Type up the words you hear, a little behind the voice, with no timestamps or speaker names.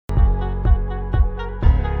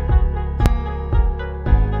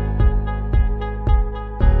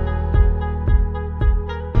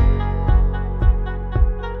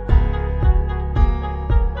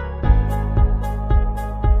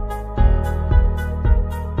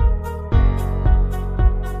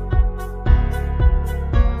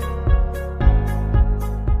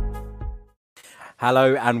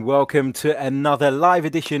Hello and welcome to another live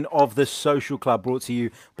edition of the Social Club, brought to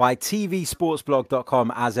you by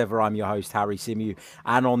tvsportsblog.com. As ever, I'm your host, Harry Symeou,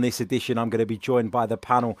 and on this edition, I'm going to be joined by the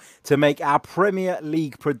panel to make our Premier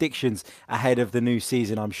League predictions ahead of the new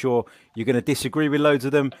season. I'm sure you're going to disagree with loads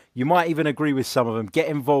of them. You might even agree with some of them. Get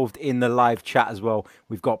involved in the live chat as well.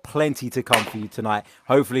 We've got plenty to come for you tonight.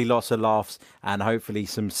 Hopefully lots of laughs and hopefully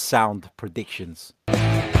some sound predictions.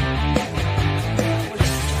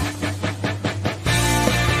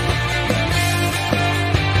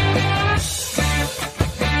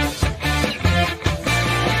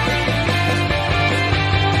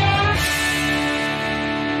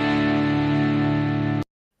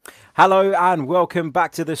 Hello and welcome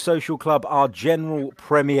back to the Social Club, our general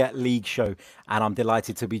Premier League show. And I'm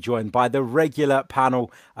delighted to be joined by the regular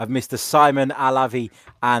panel of Mr. Simon Alavi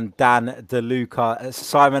and Dan De Luca.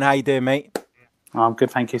 Simon, how you doing, mate? I'm good,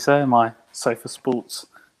 thank you, sir. My Sofa Sports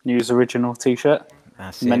News original T-shirt.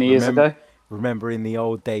 That's many it. years ago. Remembering the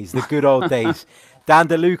old days, the good old days. Dan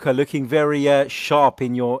De Luca looking very sharp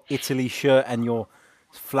in your Italy shirt and your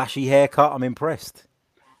flashy haircut. I'm impressed.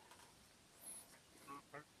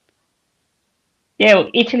 Yeah, well,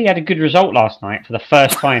 Italy had a good result last night for the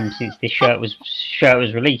first time since this shirt was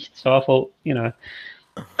released. So I thought,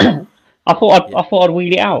 I thought I'd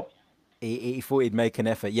wheel it out. He thought he'd make an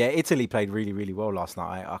effort. Yeah, Italy played really, really well last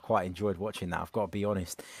night. I quite enjoyed watching that, I've got to be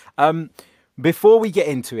honest. Before we get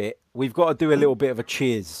into it, we've got to do a little bit of a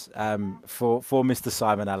cheers for Mr.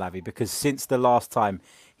 Simon Alavi, because since the last time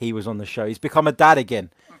he was on the show, he's become a dad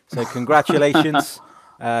again. So congratulations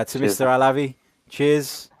to Cheers, Mr. Alavi.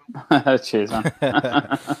 Cheers. Cheers, man.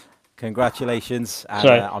 Congratulations. And,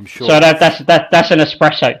 So I'm sure. So that's an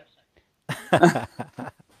espresso.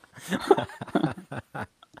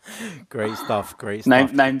 Great stuff. Great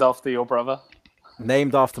stuff. Named after your brother.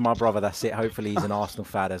 Named after my brother. That's it. Hopefully he's an Arsenal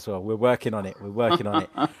fan as well. We're working on it.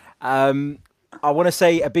 I want to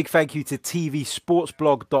say a big thank you to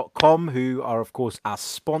tvsportsblog.com, who are, of course, our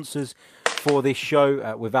sponsors for this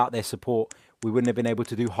show. Without their support, we wouldn't have been able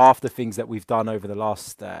to do half the things that we've done over the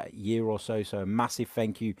last year or so. So a massive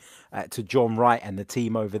thank you to John Wright and the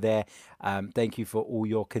team over there. Thank you for all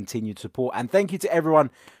your continued support. And thank you to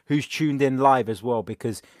everyone who's tuned in live as well,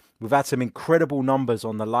 because we've had some incredible numbers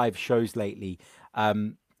on the live shows lately.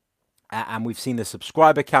 And we've seen the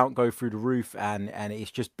subscriber count go through the roof, and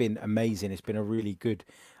it's just been amazing. It's been a really good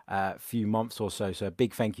few months or so. So a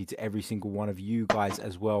big thank you to every single one of you guys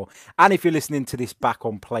as well. And if you're listening to this back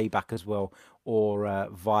on playback as well, or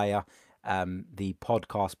via the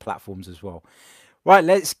podcast platforms as well. Right,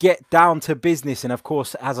 let's get down to business. And of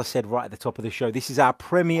course, as I said right at the top of the show, this is our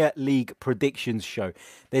Premier League predictions show.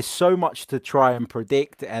 There's so much to try and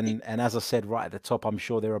predict. And as I said right at the top, I'm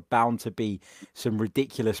sure there are bound to be some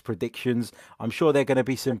ridiculous predictions. I'm sure there are going to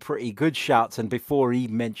be some pretty good shouts. And before he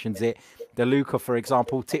mentions it, De Luca, for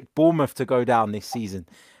example, tipped Bournemouth to go down this season.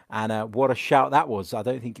 And what a shout that was. I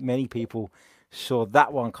don't think many people saw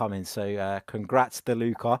that one coming. So congrats, De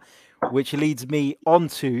Luca, which leads me on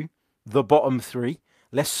to the bottom three.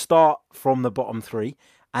 Let's start from the bottom three.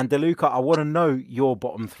 And De Luca, I want to know your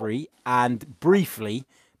bottom three. And briefly,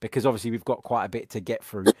 because obviously we've got quite a bit to get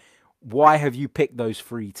through, why have you picked those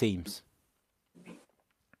three teams?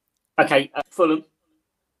 Okay, Fulham,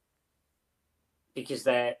 because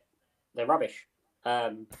they're rubbish.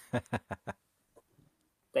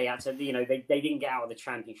 They had to, they didn't get out of the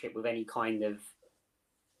Championship with any kind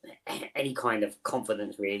of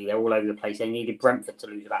confidence, really. They're all over the place. They needed Brentford to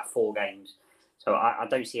lose about 4 games, so I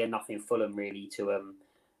don't see enough in Fulham really to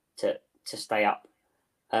stay up.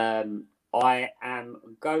 I am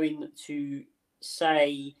going to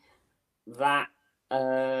say that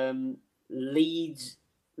Leeds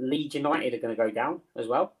United are going to go down as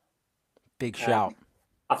well. Big shout.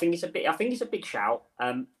 I think it's a big shout,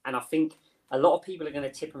 and I think a lot of people are going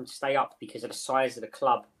to tip them to stay up because of the size of the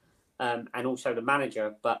club. And also the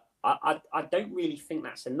manager, but I don't really think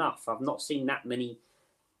that's enough. I've not seen that many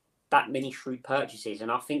shrewd purchases,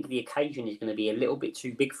 and I think the occasion is going to be a little bit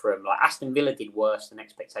too big for them. Like Aston Villa did worse than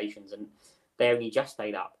expectations, and they only just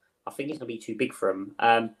stayed up. I think it's going to be too big for them.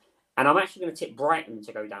 And I'm actually going to tip Brighton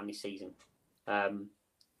to go down this season as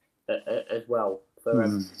well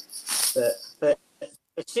for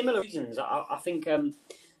similar reasons. I think they're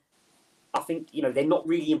not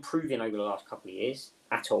really improving over the last couple of years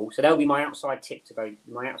at all. So that'll be my outside tip to go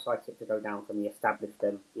down from the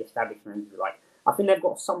establishment. Like, I think they've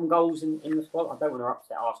got some goals in the squad. I don't want to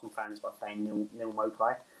upset Arsenal fans by saying nil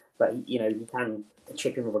Mopai, but he can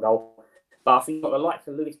chip in with a goal. But I think you've got the likes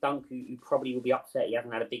of Lewis Dunk, who probably will be upset he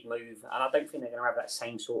hasn't had a big move, and I don't think they're going to have that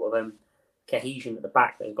same sort of cohesion at the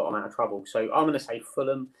back that has got them out of trouble. So I'm going to say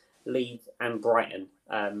Fulham, Leeds, and Brighton.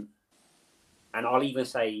 And I'll even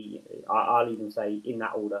say in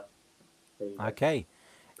that order. Okay,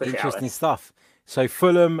 Push it out interesting there. stuff. So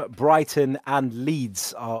Fulham, Brighton, and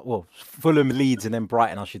Leeds are Fulham, Leeds, and then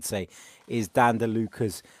Brighton, I should say, is Dan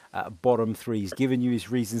DeLuca's bottom three. He's given you his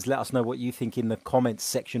reasons. Let us know what you think in the comments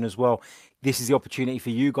section as well. This is the opportunity for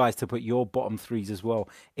you guys to put your bottom threes as well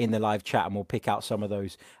in the live chat, and we'll pick out some of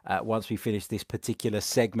those once we finish this particular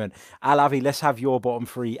segment. Alavi, let's have your bottom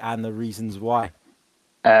three and the reasons why.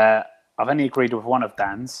 I've only agreed with one of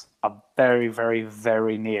Dan's. I very, very,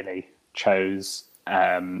 very nearly chose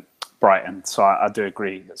Brighton. So I do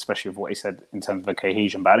agree, especially with what he said in terms of the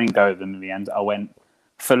cohesion, but I didn't go with them in the end. I went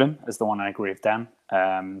Fulham as the one I agree with Dan.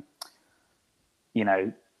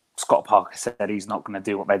 Scott Parker said he's not going to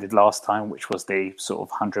do what they did last time, which was the sort of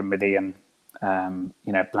 100 million,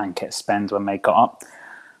 blanket spend when they got up.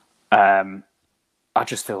 I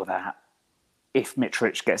just feel that if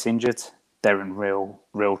Mitrovic gets injured, they're in real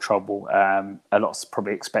trouble. A lot's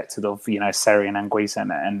probably expected of, Seri and Anguissa,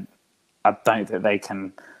 and I don't think they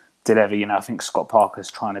can deliver. I think Scott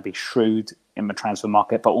Parker's trying to be shrewd in the transfer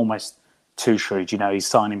market, but almost too shrewd. He's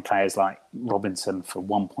signing players like Robinson for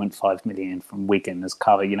 1.5 million from Wigan as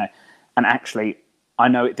cover, and actually, I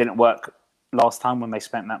know it didn't work last time when they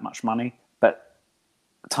spent that much money, but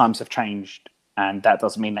times have changed, and that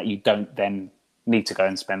doesn't mean that you don't then need to go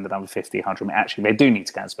and spend another 50, 100 million. Actually, they do need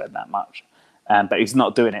to go and spend that much. But he's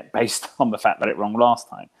not doing it based on the fact that it wrong last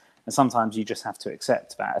time. And sometimes you just have to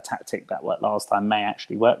accept that a tactic that worked last time may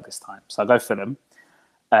actually work this time. So I'll go for them.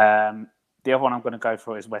 The other one I'm going to go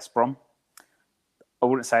for is West Brom. I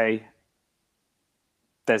wouldn't say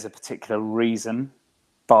there's a particular reason,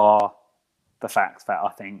 bar the fact that I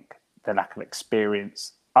think the lack of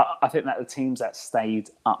experience. I think that the teams that stayed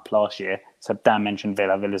up last year, so Dan mentioned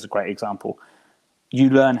Villa. Villa's a great example. You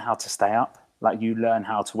learn how to stay up. You learn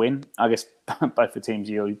how to win. I guess both the teams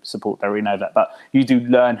you support, they already know that. But you do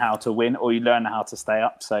learn how to win, or you learn how to stay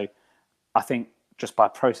up. So I think just by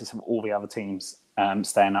process of all the other teams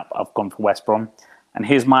staying up, I've gone for West Brom. And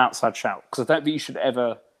here's my outside shout, because I don't think you should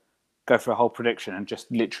ever go for a whole prediction and just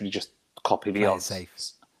literally just copy the odds. Safe.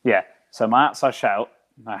 Yeah. So my outside shout,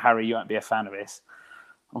 Harry, you won't be a fan of this.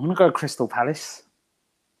 I'm going to go Crystal Palace.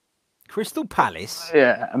 Crystal Palace?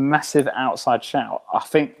 Yeah, a massive outside shout. I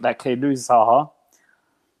think that Keylou Zaha,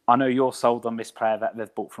 I know you're sold on this player that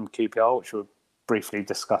they've bought from QPR, which we were briefly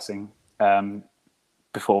discussing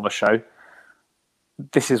before the show.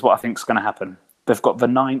 This is what I think is going to happen. They've got the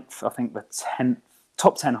 9th, I think the 10th,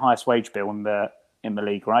 top 10 highest wage bill in the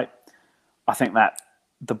league, right? I think that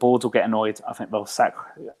the board will get annoyed. I think they'll sack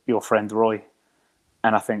your friend Roy.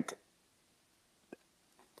 And I think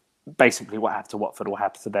basically what happened to Watford will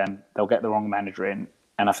happen to them. They'll get the wrong manager in,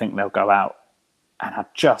 and I think they'll go out. And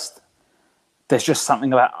there's just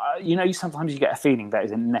something about, sometimes you get a feeling that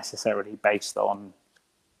isn't necessarily based on,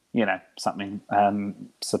 something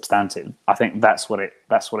substantive. I think that's what it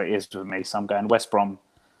is with me. So I'm going West Brom,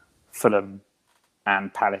 Fulham,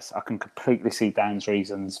 and Palace. I can completely see Dan's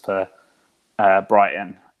reasons for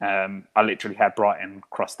Brighton. I literally had Brighton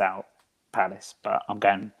crossed out Palace, but I'm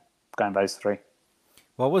going those three.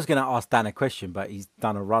 Well, I was going to ask Dan a question, but he's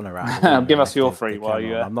done a runner out. Give us your three while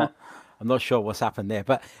you. I'm not sure what's happened there,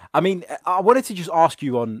 but I mean, I wanted to just ask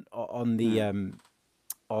you on the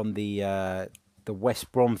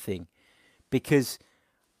West Brom thing, because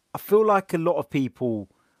I feel like a lot of people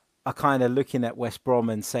are kind of looking at West Brom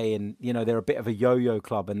and saying, they're a bit of a yo-yo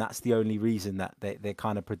club, and that's the only reason that they're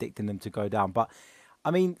kind of predicting them to go down. But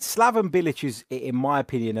I mean, Slaven Bilic is, in my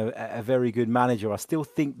opinion, a very good manager. I still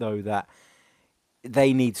think, though, that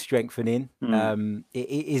they need strengthening.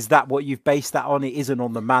 Is that what you've based that on? It isn't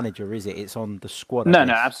on the manager, is it? It's on the squad. No,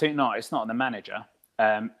 absolutely not. It's not on the manager.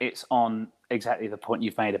 It's on exactly the point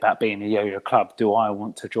you've made about being a yo-yo club. Do I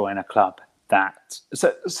want to join a club that...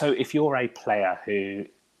 So if you're a player who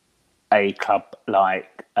a club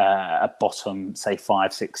like a bottom, say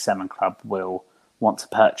 5, 6, 7 club will want to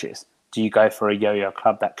purchase, do you go for a yo-yo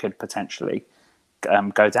club that could potentially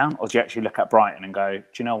go down, or do you actually look at Brighton and go, do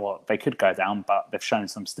you know what, they could go down, but they've shown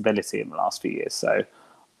some stability in the last few years, so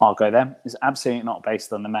I'll go them? It's absolutely not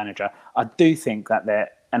based on the manager. I do think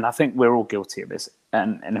that and I think we're all guilty of this,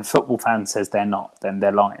 and if a football fan says they're not, then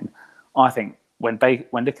they're lying. I think when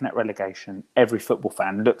looking at relegation, every football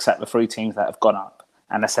fan looks at the 3 teams that have gone up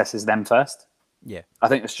and assesses them first. Yeah, I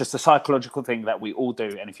think it's just a psychological thing that we all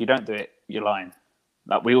do, and if you don't do it, you're lying.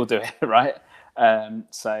 We all do it, right?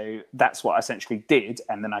 So that's what I essentially did,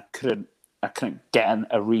 and then I couldn't get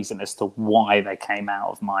a reason as to why they came out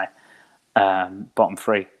of my bottom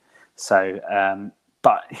 3. So,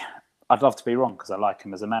 but I'd love to be wrong because I like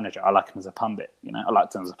him as a manager. I like him as a pundit. I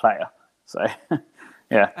liked him as a player. So,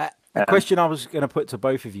 yeah. A question I was going to put to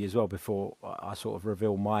both of you as well before I sort of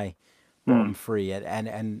reveal my bottom three,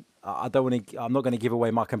 and I don't want to. I'm not going to give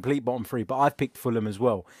away my complete bottom three, but I've picked Fulham as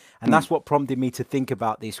well, and that's what prompted me to think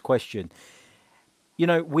about this question.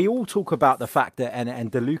 We all talk about the fact that,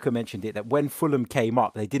 and Luca mentioned it, that when Fulham came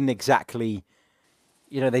up, they didn't exactly,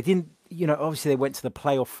 obviously they went to the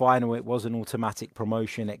playoff final. It was an automatic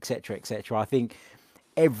promotion, etc., etc. I think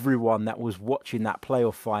everyone that was watching that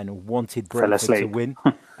playoff final wanted Brentford to win,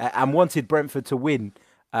 and wanted Brentford to win,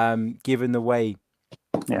 given the way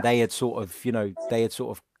they had sort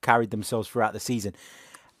of carried themselves throughout the season.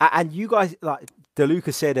 And you guys, like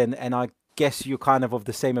DeLuca said, and I guess you're kind of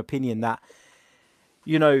the same opinion that,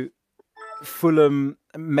 Fulham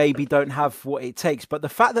maybe don't have what it takes, but the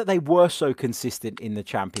fact that they were so consistent in the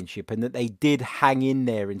Championship and that they did hang in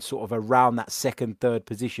there in sort of around that second, third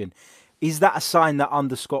position, is that a sign that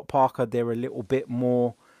under Scott Parker they're a little bit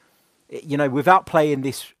more, without playing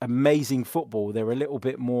this amazing football, they're a little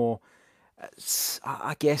bit more,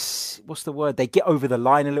 I guess, what's the word? They get over the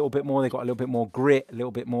line a little bit more. They got a little bit more grit, a little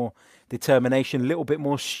bit more determination, a little bit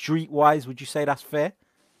more streetwise. Would you say that's fair?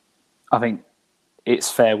 I think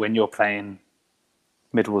it's fair when you're playing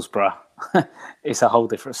Middlesbrough. It's a whole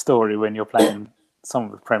different story when you're playing some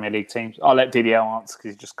of the Premier League teams. I'll let Didier answer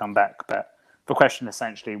because he's just come back. But the question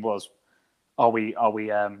essentially was, are we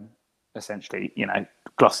essentially,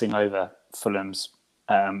 glossing over Fulham's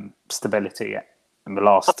stability in the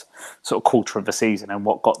last sort of quarter of the season and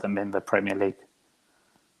what got them in the Premier League?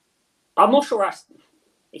 I'm not sure.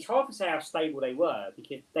 It's hard to say how stable they were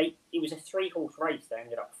because it was a 3-horse race. They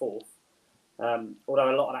ended up fourth.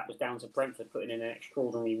 Although a lot of that was down to Brentford putting in an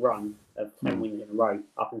extraordinary run of 10 wins in a row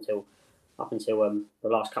up until the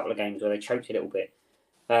last couple of games where they choked a little bit.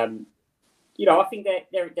 I think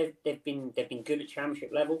they've been good at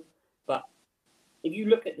Championship level, but if you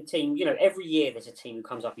look at the team, every year there's a team who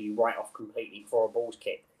comes up and you write off completely before a ball's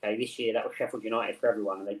kicked. Okay, this year that was Sheffield United for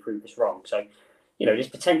everyone, and they proved us wrong. So, there's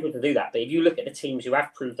potential to do that. But if you look at the teams who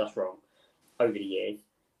have proved us wrong over the years,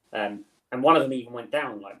 and one of them even went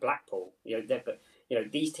down, like Blackpool.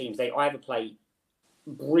 These teams, they either play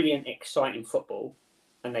brilliant, exciting football,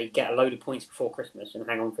 and they get a load of points before Christmas and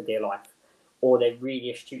hang on for dear life, or they're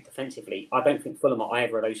really astute defensively. I don't think Fulham are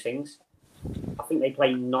either of those things. I think they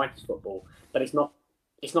play nice football, but it's not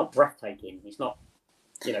breathtaking. It's not.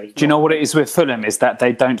 Do you know what it is with Fulham is that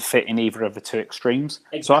they don't fit in either of the two extremes.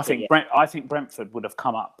 Exactly, so I think Brentford would have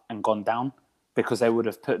come up and gone down because they would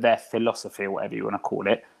have put their philosophy, or whatever you want to call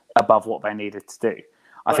it, above what they needed to do.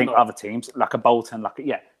 I think other teams like a Bolton, like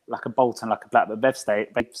a Blackburn,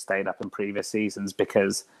 they've stayed up in previous seasons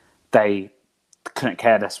because they couldn't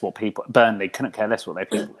care less what Burnley couldn't care less what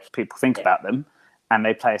people think about them, and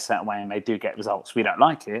they play a certain way and they do get results. We don't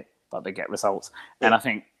like it, but they get results. Yeah. And I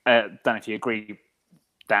think, don't know if you agree,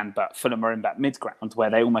 Dan, but Fulham are in that mid-ground where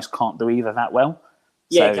they almost can't do either that well.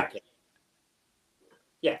 Yeah, exactly.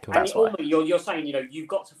 Yeah, cool. And ultimately you're saying, you've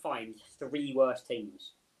got to find 3 worse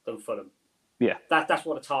teams than Fulham. Yeah. That's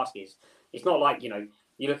what a task is. It's not like, you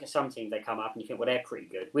look at some teams, they come up and you think, well, they're pretty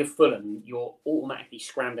good. With Fulham, you're automatically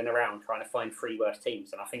scrambling around trying to find 3 worse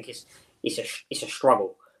teams. And I think it's a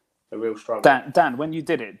struggle, a real struggle. Dan, when you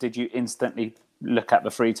did it, did you instantly look at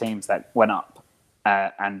the 3 teams that went up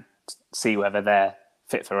and see whether they're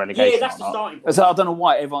fit for relegation? Yeah, that's the starting point. So I don't know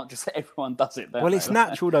why everyone does it. Well, it's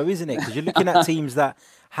natural though, isn't it? Because you're looking at teams that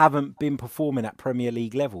haven't been performing at Premier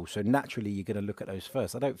League level, so naturally you're going to look at those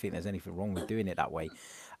first. I don't think there's anything wrong with doing it that way.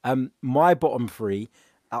 My bottom 3,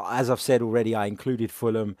 as I've said already, I included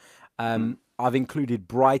Fulham. I've included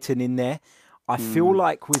Brighton in there. I feel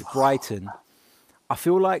like with Brighton,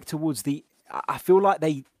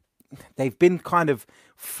 they've been kind of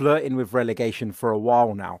flirting with relegation for a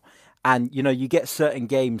while now. And, you get certain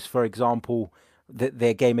games, for example,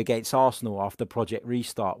 their game against Arsenal after Project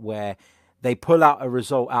Restart, where they pull out a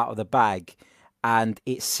result out of the bag and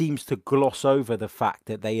it seems to gloss over the fact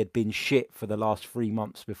that they had been shit for the last 3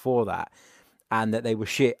 months before that and that they were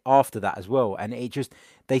shit after that as well. And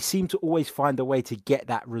they seem to always find a way to get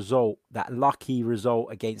that result, that lucky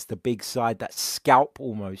result against the big side, that scalp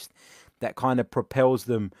almost, that kind of propels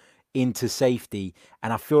them into safety.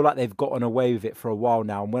 And I feel like they've gotten away with it for a while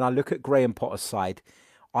now. And when I look at Graham Potter's side,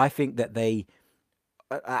 I think that they,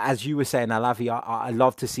 as you were saying, Alavi, I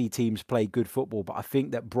love to see teams play good football, but I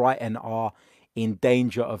think that Brighton are in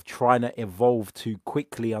danger of trying to evolve too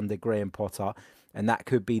quickly under Graham Potter, and that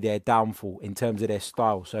could be their downfall in terms of their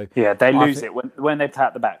style. So yeah, they lose it when they play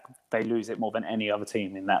at the back. They lose it more than any other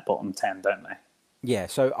team in that bottom 10, don't they? Yeah,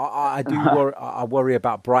 so I worry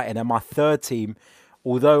about Brighton. And my third team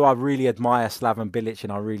although I really admire Slaven Bilic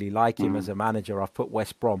and I really like him as a manager, I've put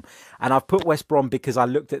West Brom. And I've put West Brom because I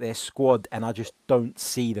looked at their squad and I just don't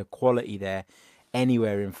see the quality there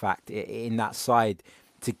anywhere, in fact, in that side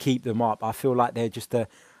to keep them up. I feel like they're just a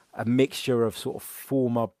mixture of sort of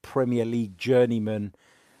former Premier League journeymen,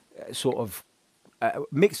 sort of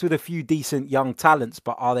mixed with a few decent young talents,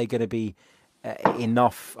 but are they going to be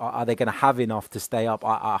enough? Are they going to have enough to stay up?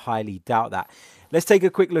 I highly doubt that. Let's take a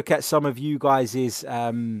quick look at some of you guys's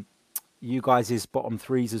bottom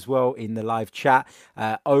threes as well in the live chat.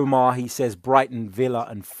 Omar, he says Brighton, Villa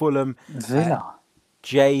and Fulham. Villa.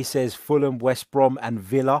 Jay says Fulham, West Brom and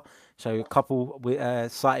Villa. So a couple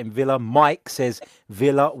citing Villa. Mike says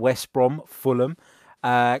Villa, West Brom, Fulham.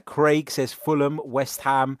 Craig says Fulham, West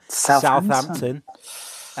Ham, Southampton.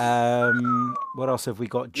 What else have we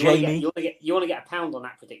got? Jamie. You want to get a pound on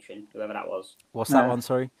that prediction, whoever that was. What's that one?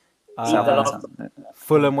 Sorry.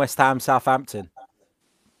 Fulham, West Ham, Southampton.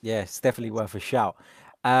 Yeah, it's definitely worth a shout.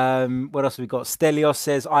 What else have we got? Stelios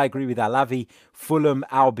says, I agree with Alavi. Fulham,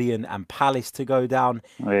 Albion and Palace to go down.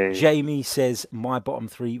 Hey. Jamie says, my bottom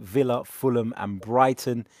three, Villa, Fulham and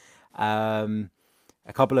Brighton.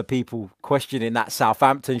 A couple of people questioning that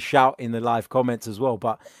Southampton shout in the live comments as well.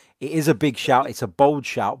 But it is a big shout. It's a bold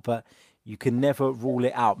shout, but you can never rule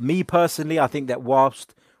it out. Me personally, I think that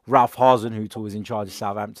whilst Ralph Hasenhüttl is in charge of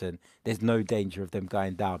Southampton, there's no danger of them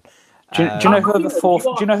going down. Do you know who are the four?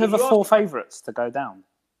 Do you know who are the four favourites to go down?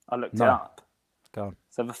 I looked it up. Go on.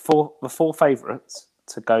 So the four favourites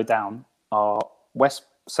to go down are West.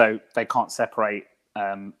 So they can't separate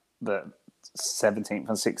the 17th and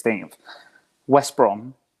 16th. West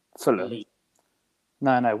Brom, Fulham.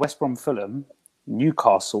 No. West Brom, Fulham,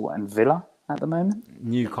 Newcastle, and Villa at the moment.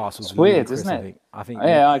 Newcastle's weird, isn't it? I think.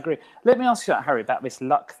 Yeah, I agree. Let me ask you, Harry, about this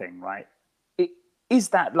luck thing, right? Is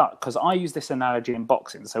that luck? Because I use this analogy in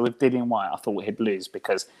boxing. So with Dillian White, I thought he'd lose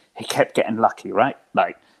because he kept getting lucky, right?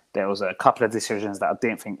 Like there was a couple of decisions that I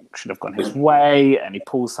didn't think should have gone his way, and he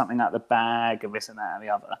pulls something out of the bag, and this and that and the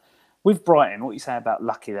other. With Brighton, what you say about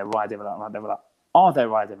lucky, they're riding with luck, Are they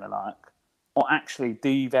riding with luck? Or actually, do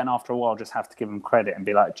you then after a while just have to give them credit and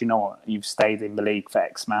be like, do you know what? You've stayed in the league for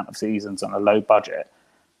X amount of seasons on a low budget.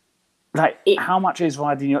 Like, how much is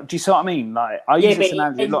riding you? Do you see what I mean? Like, I use this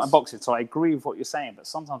analogy a lot in boxing, so I agree with what you're saying. But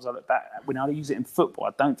sometimes I look back, when I use it in football,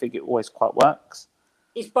 I don't think it always quite works.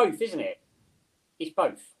 It's both, isn't it? It's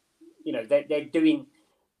both. You know,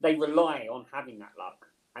 they rely on having that luck.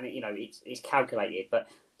 And, it's calculated. But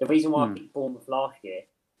the reason why I picked Bournemouth last year,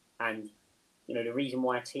 and, the reason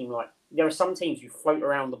why a team like... There are some teams who float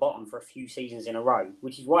around the bottom for a few seasons in a row,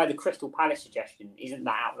 which is why the Crystal Palace suggestion isn't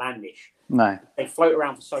that outlandish. No. They float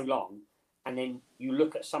around for so long, and then you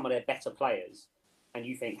look at some of their better players, and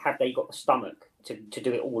you think, have they got the stomach to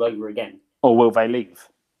do it all over again? Or will they leave?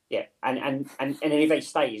 Yeah, and then if they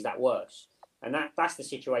stay, is that worse? And that's the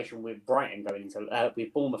situation with Brighton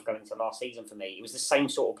with Bournemouth going into last season for me. It was the same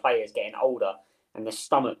sort of players getting older and the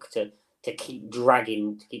stomach to keep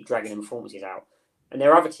dragging their performances out. And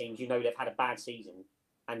there are other teams, they've had a bad season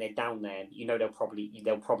and they're down there. They'll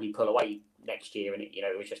probably pull away next year, and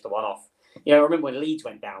it was just a one-off. I remember when Leeds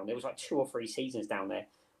went down, there was like 2 or 3 seasons down there.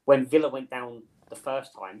 When Villa went down the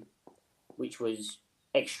first time, which was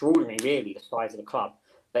extraordinary, really, the size of the club,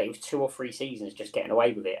 but it was 2 or 3 seasons just getting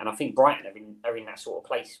away with it. And I think Brighton are in that sort of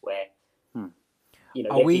place where,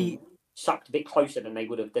 they're being sucked a bit closer than they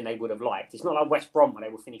would have liked. It's not like West Brom where they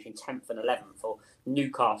were finishing 10th and 11th, or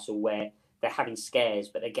Newcastle where they're having scares,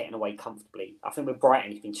 but they're getting away comfortably. I think with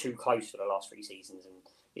Brighton, it's been too close for the last 3 seasons, and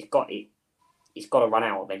it's got to run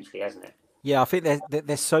out eventually, hasn't it? Yeah, I think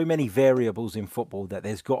there's so many variables in football that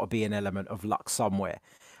there's got to be an element of luck somewhere.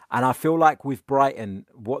 And I feel like with Brighton,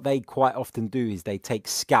 what they quite often do is they take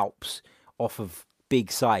scalps off of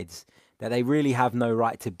big sides that they really have no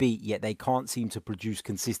right to beat, yet they can't seem to produce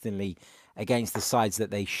consistently against the sides that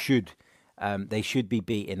they should be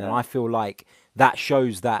beating. And I feel like that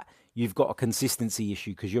shows that you've got a consistency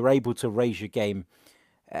issue, because you're able to raise your game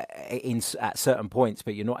at certain points,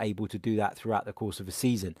 but you're not able to do that throughout the course of a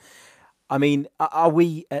season. I mean, are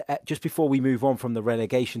we, just before we move on from the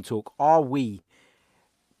relegation talk, are we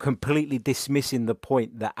completely dismissing the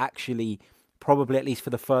point that actually, probably at least for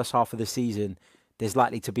the first half of the season, there's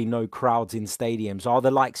likely to be no crowds in stadiums? Are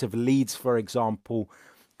the likes of Leeds, for example,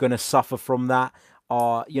 going to suffer from that?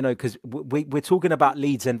 Because we're talking about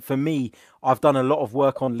Leeds, and for me, I've done a lot of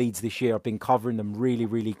work on Leeds this year. I've been covering them really,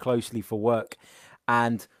 really closely for work.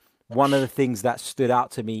 And one of the things that stood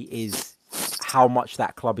out to me is how much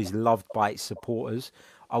that club is loved by its supporters.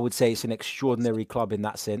 I would say it's an extraordinary club in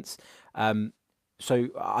that sense. So,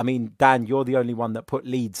 I mean, Dan, you're the only one that put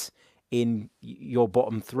Leeds in your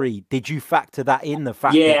bottom three. Did you factor that in, the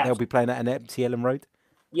fact Yeah. that they'll be playing at an empty Ellen Road?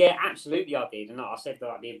 Yeah, absolutely, I did, and I said that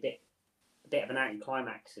I'd be a bit of an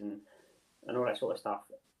anticlimax and all that sort of stuff.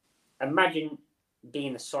 Imagine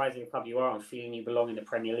being the size of the club you are and feeling you belong in the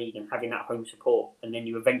Premier League and having that home support, and then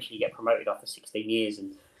you eventually get promoted after 16 years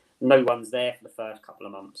and no one's there for the first couple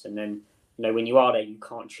of months, and then when you are there you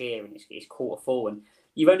can't cheer and it's quarter full, and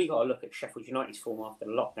you've only got to look at Sheffield United's form after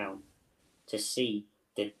the lockdown to see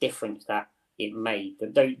the difference that it made.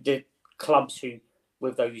 The clubs who,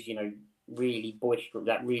 with those really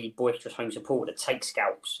boisterous home support that take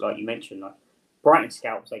scalps, like you mentioned, like Brighton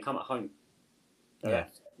scalps, they come at home. Yeah.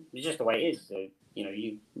 It's just the way it is. So,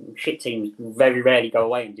 you shit teams very rarely go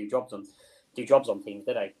away and do jobs on teams,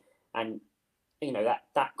 do they? And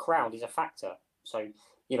that crowd is a factor. So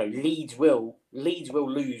Leeds will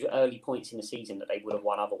lose early points in the season that they would have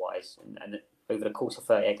won otherwise, and over the course of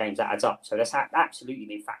 38 games that adds up. So that's absolutely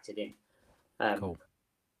been factored in.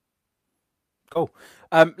 Cool.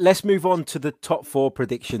 Let's move on to the top four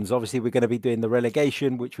predictions. Obviously, we're going to be doing the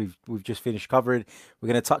relegation, which we've just finished covering. We're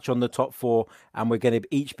going to touch on the top four, and we're going to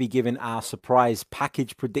each be given our surprise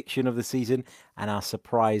package prediction of the season and our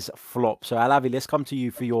surprise flop. So, Alavi, let's come to you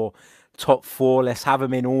for your top four. Let's have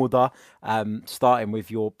them in order, starting with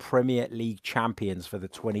your Premier League champions for the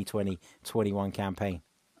 2020-21 campaign.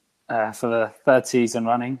 For the third season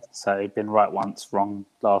running, so been right once, wrong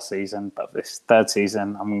last season, but this third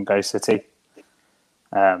season, I'm going to go City.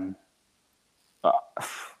 But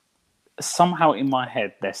somehow in my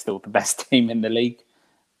head, they're still the best team in the league,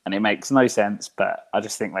 and it makes no sense. But I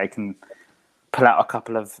just think they can pull out a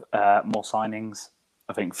couple of more signings.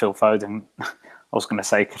 I think Phil Foden, I was going to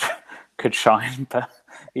say could shine, but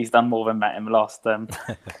he's done more than that in the last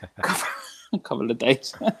couple of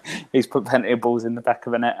days. He's put plenty of balls in the back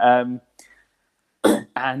of the net,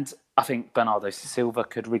 and I think Bernardo Silva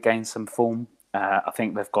could regain some form. I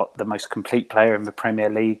think they've got the most complete player in the Premier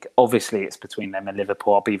League. Obviously, it's between them and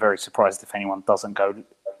Liverpool. I'll be very surprised if anyone doesn't go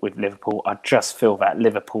with Liverpool. I just feel that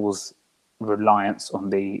Liverpool's reliance on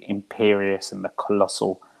the imperious and the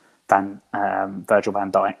colossal Virgil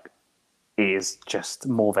van Dijk is just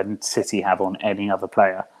more than City have on any other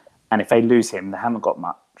player. And if they lose him, they haven't got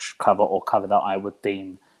much cover that I would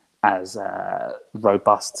deem as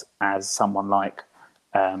robust as someone like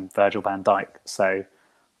Virgil van Dijk. So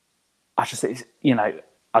I just,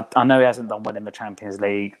 I know he hasn't done well in the Champions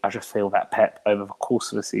League. I just feel that Pep, over the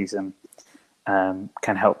course of the season,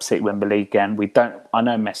 can help City win the league again. I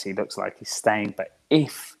know Messi looks like he's staying, but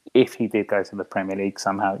if he did go to the Premier League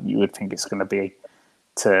somehow, you would think it's going to be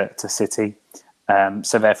to City.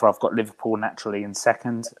 So therefore, I've got Liverpool naturally in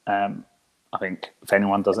second. I think if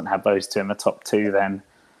anyone doesn't have those two in the top two, then,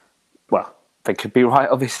 well, they could be right,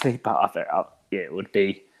 obviously, but I think it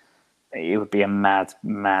would be a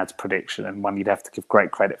mad prediction, and one you'd have to give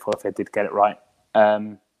great credit for if they did get it right.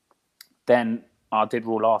 Then I did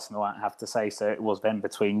rule Arsenal, I have to say, so it was then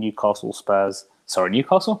between Newcastle. I was going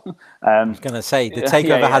to say, the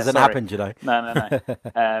takeover hasn't happened,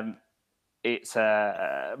 No. It's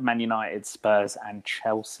Man United, Spurs and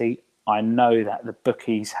Chelsea. I know that the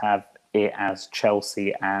bookies have it as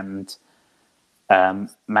Chelsea and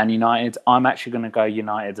Man United. I'm actually going to go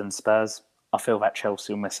United and Spurs. I feel that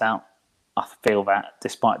Chelsea will miss out. I feel that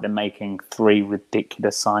despite them making 3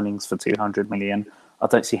 ridiculous signings for 200 million, I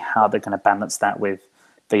don't see how they're going to balance that with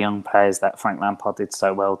the young players that Frank Lampard did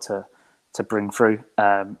so well to bring through.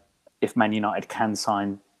 If Man United can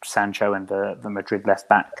sign Sancho and the Madrid left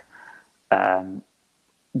back,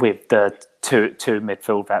 with the two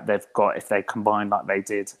midfield that they've got, if they combine like they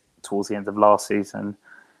did towards the end of last season,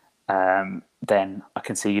 then I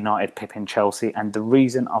can see United pipping Chelsea. And the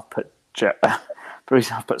reason I've put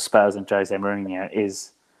Spurs and Jose Mourinho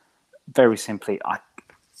is very simply,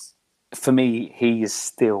 for me, he is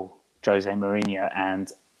still Jose Mourinho, and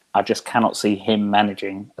I just cannot see him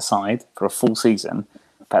managing a side for a full season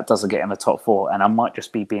that doesn't get in the top 4. And I might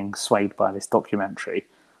just be being swayed by this documentary,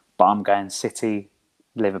 but I'm going City,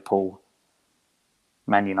 Liverpool,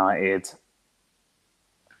 Man United,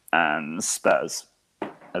 and Spurs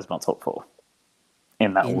as my top 4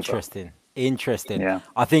 in that order. Interesting. Yeah.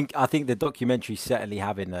 I think the documentary certainly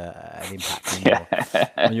having an impact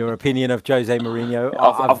on your opinion of Jose Mourinho.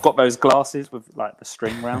 I've got those glasses with like the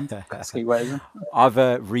string round. He wears them. I've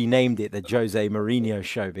renamed it the Jose Mourinho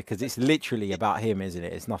Show because it's literally about him, isn't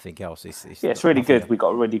it? It's nothing else. It's really good. We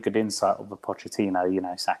got a really good insight of the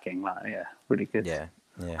Pochettino, sacking. Really good. Yeah.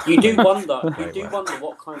 You do wonder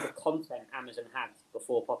what kind of content Amazon had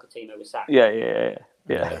before Pochettino was sacked. Yeah.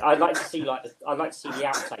 I'd like to see the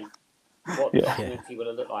outtake. What the documentary would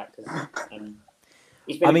have looked like, because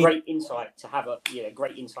it's been a great insight to have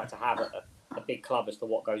a big club as to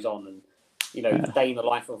what goes on. And the day in the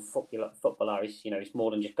life of a footballer is it's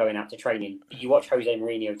more than just going out to training. You watch Jose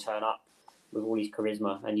Mourinho turn up with all his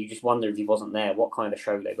charisma, and you just wonder if he wasn't there, what kind of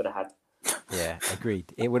show they would have had. Yeah,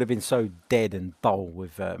 agreed. It would have been so dead and dull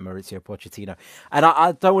with Maurizio Pochettino. And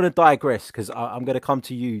I don't want to digress because I'm going to come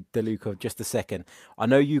to you, De Luca, just a second. I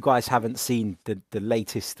know you guys haven't seen the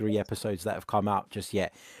latest 3 episodes that have come out just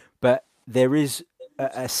yet, but there is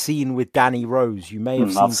a scene with Danny Rose. You may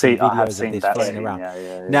have seen some videos of this floating around.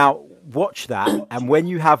 Yeah. Now, watch that, and when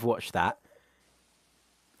you have watched that,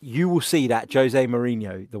 you will see that Jose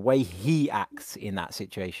Mourinho, the way he acts in that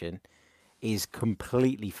situation, is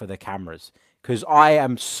completely for the cameras. Because I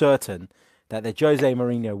am certain that the Jose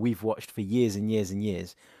Mourinho we've watched for years and years and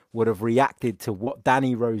years would have reacted to what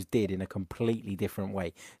Danny Rose did in a completely different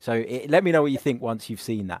way. So let me know what you think once you've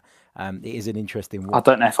seen that. It is an interesting watch. I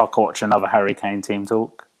don't know if I could watch another Harry Kane team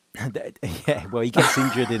talk. Yeah, well, he gets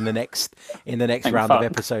injured in the next round of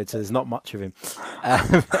episodes, so there's not much of him.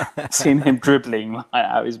 Seen him dribbling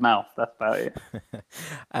out of his mouth. That's about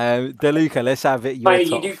it. De Luca, let's have it.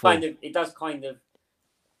 It does kind of.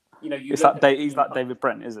 He's like David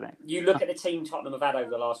Brent, isn't it? You look at the team Tottenham have had over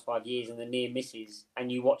the last 5 years and the near misses,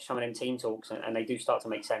 and you watch some of them team talks, and they do start to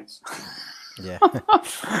make sense. Yeah.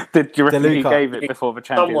 Did you reckon he gave it before the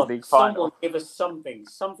Champions League final? Someone give us something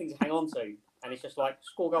to hang on to, and it's just like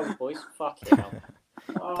score goals, boys. Fuck it.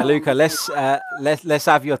 De Luca, let's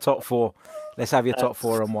have your top 4. Let's have your top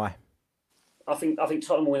 4 and why. I think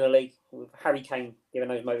Tottenham will win the league with Harry Kane giving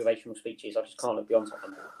those motivational speeches. I just can't look beyond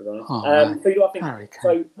Tottenham, to be honest. Who do I think? Harry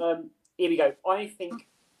Kane. So here we go. I think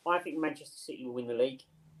Manchester City will win the league.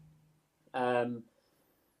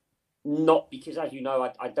 Not because, as you know,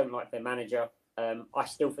 I don't like their manager. I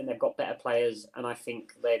still think they've got better players, and I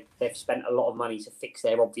think they've spent a lot of money to fix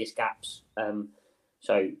their obvious gaps.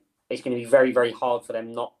 So it's going to be very, very hard for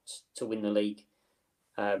them not to win the league.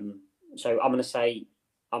 So I'm going to say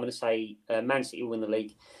Man City will win the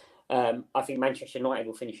league. I think Manchester United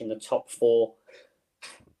will finish in the top 4.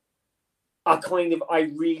 I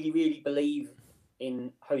really, really believe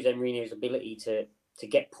in Jose Mourinho's ability to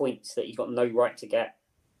get points that he's got no right to get.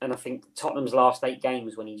 And I think Tottenham's last 8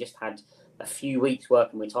 games, when he just had a few weeks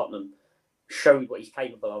working with Tottenham, showed what he's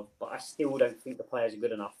capable of. But I still don't think the players are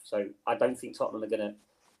good enough. So I don't think Tottenham are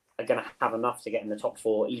gonna have enough to get in the top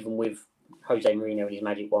 4, even with Jose Mourinho and his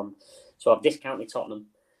magic wand. So I've discounted Tottenham.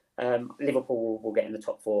 Liverpool will get in the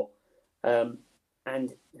top 4.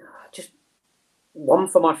 And just one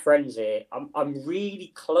for my friends here. I'm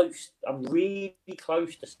really close. I'm really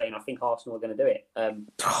close to saying I think Arsenal are going to do it.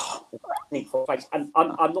 And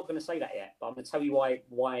I'm not going to say that yet, but I'm going to tell you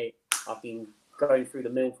why I've been going through the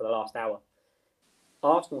mill for the last hour.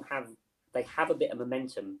 Arsenal have a bit of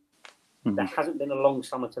momentum. Mm-hmm. There hasn't been a long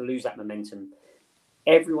summer to lose that momentum.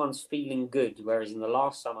 Everyone's feeling good, whereas in the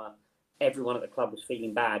last summer, everyone at the club was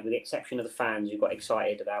feeling bad, with the exception of the fans who got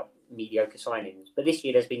excited about mediocre signings. But this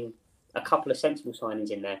year, there's been a couple of sensible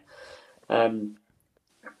signings in there. And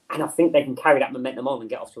I think they can carry that momentum on and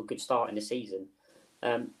get off to a good start in the season.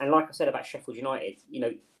 And like I said about Sheffield United,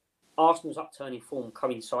 Arsenal's upturning form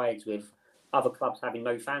coincides with other clubs having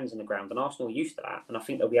no fans in the ground. And Arsenal are used to that. And I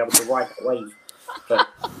think they'll be able to ride that wave for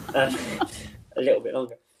a little bit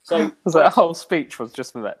longer. So that whole speech was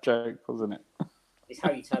just for that joke, wasn't it? It's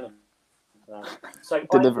how you tell them. So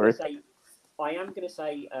Delivery. I am going to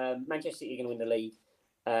say Manchester City are going to win the league.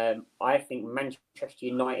 I think Manchester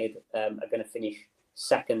United are going to finish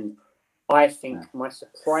second. I think my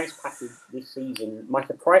surprise package this season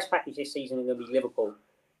is going to be Liverpool,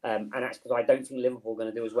 and that's because I don't think Liverpool are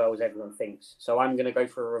going to do as well as everyone thinks. So I'm going to go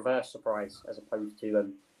for a reverse surprise as opposed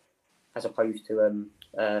to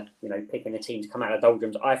picking a team to come out of the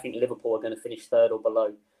doldrums. I think Liverpool are going to finish third or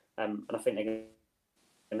below, and I think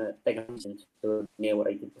they're going to near what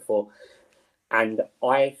they did before. And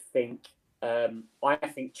I think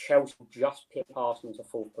Chelsea just picked Arsenal to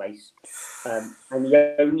 4th place. And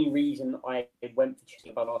the only reason I went for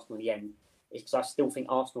Chelsea above Arsenal in the end is because I still think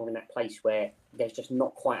Arsenal are in that place where there's just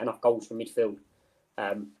not quite enough goals from midfield.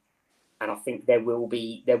 And I think there will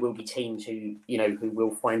be teams who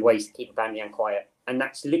will find ways to keep Aubameyang quiet. And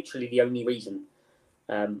that's literally the only reason.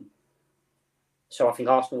 So I think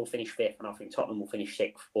Arsenal will finish 5th, and I think Tottenham will finish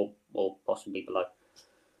 6th or possibly below.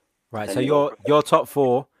 Right. So your top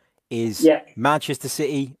 4 is Manchester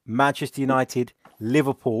City, Manchester United,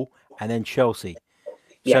 Liverpool, and then Chelsea.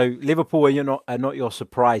 Yeah. So Liverpool are not your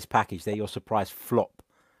surprise package; they're your surprise flop.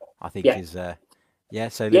 I think is So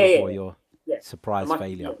Liverpool are your surprise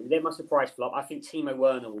failure. They're my surprise flop. I think Timo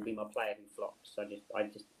Werner will be my player who flops. I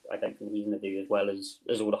don't think he's going to do as well as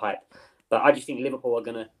all the hype. But I just think Liverpool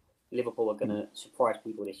are gonna surprise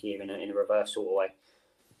people this year in a reverse sort of way.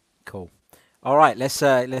 Cool. All right, let's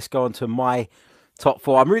go on to my top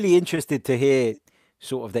four. I'm really interested to hear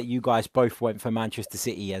sort of that you guys both went for Manchester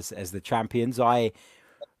City as the champions.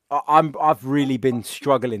 I've really been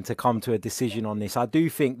struggling to come to a decision on this. I do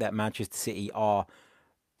think that Manchester City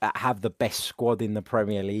have the best squad in the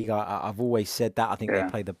Premier League. I've always said that. I think they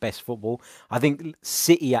play the best football. I think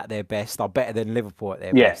City at their best are better than Liverpool at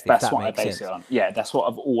their best. Yeah, that's if that what I makes base sense. it on. Yeah, that's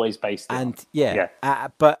what I've always based it on.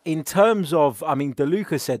 And but in terms of, I mean,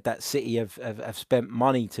 Luca said that City have spent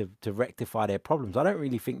money to rectify their problems. I don't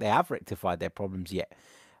really think they have rectified their problems yet.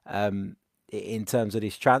 In terms of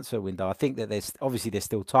this transfer window, I think that there's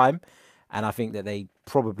still time, and I think that they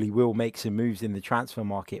probably will make some moves in the transfer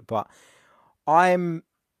market. But I'm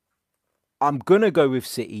going to go with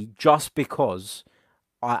City just because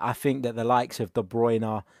I think that the likes of De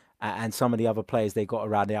Bruyne and some of the other players they got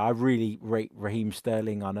around there, I really rate Raheem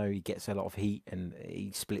Sterling. I know he gets a lot of heat and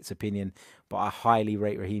he splits opinion, but I highly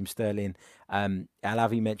rate Raheem Sterling.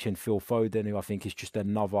 Alavi mentioned Phil Foden, who I think is just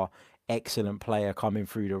another excellent player coming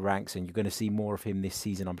through the ranks, and you're going to see more of him this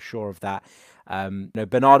season. I'm sure of that.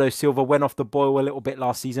 Bernardo Silva went off the boil a little bit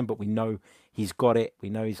last season, but we know he's got it. We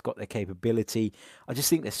know he's got the capability. I just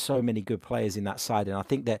think there's so many good players in that side, and I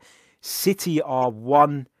think that City are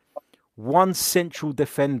one central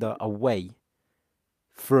defender away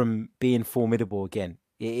from being formidable again.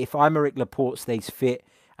 If Aymeric Laporte stays fit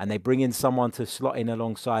and they bring in someone to slot in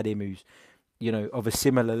alongside him who's, of a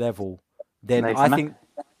similar level, then I think.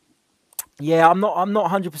 Yeah, I'm not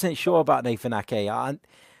 100% sure about Nathan Ake.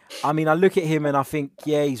 I mean, I look at him and I think,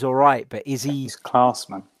 yeah, he's all right, but is he? He's class,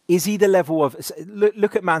 man. Is he the level of?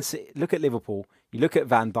 Look at Man City, look at Liverpool. You look at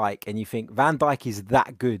Van Dijk and you think Van Dijk is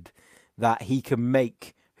that good that he can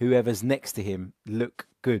make whoever's next to him look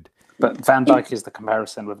good. But Van Dijk is the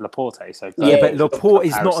comparison with Laporte. So but Laporte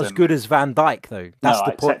is not as good as Van Dijk, though. That's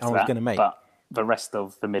the point I was going to make. But the rest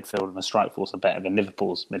of the midfield and the strike force are better than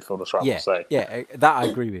Liverpool's midfield and strike force. So. Yeah, that I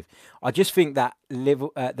agree with. I just think that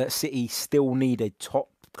that City still need a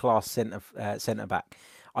top-class centre back.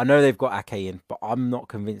 I know they've got Ake in, but I'm not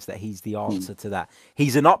convinced that he's the answer to that.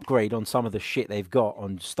 He's an upgrade on some of the shit they've got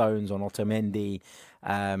on Stones, on Otamendi,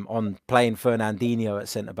 on playing Fernandinho at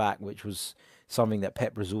centre-back, which was something that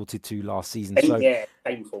Pep resorted to last season. Yeah,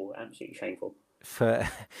 shameful, absolutely shameful. For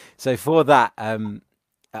that,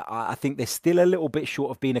 I think they're still a little bit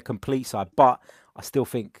short of being a complete side, but I still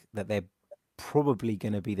think that they're probably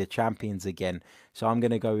going to be the champions again. So I'm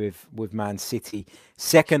going to go with Man City.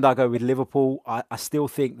 Second, I go with Liverpool. I still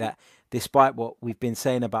think that despite what we've been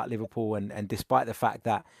saying about Liverpool and despite the fact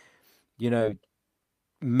that,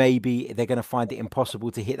 maybe they're going to find it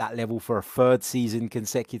impossible to hit that level for a third season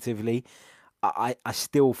consecutively, I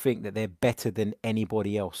still think that they're better than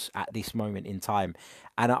anybody else at this moment in time.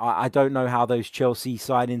 And I don't know how those Chelsea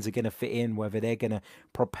signings are going to fit in, whether they're going to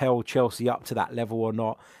propel Chelsea up to that level or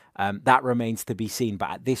not. That remains to be seen.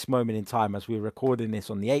 But at this moment in time, as we're recording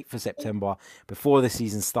this on the 8th of September, before the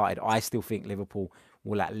season started, I still think Liverpool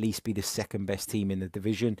will at least be the second best team in the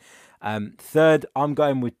division. Third, I'm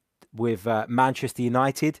going with Manchester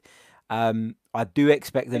United. I do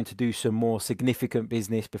expect them to do some more significant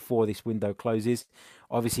business before this window closes.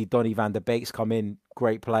 Obviously, Donny van der Beek's come in,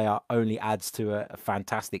 great player, only adds to a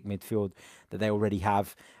fantastic midfield that they already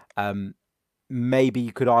have. Maybe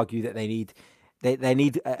you could argue that they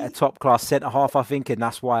need a top-class centre-half, I think, and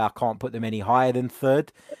that's why I can't put them any higher than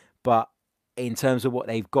third. But in terms of what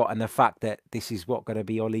they've got and the fact that this is what going to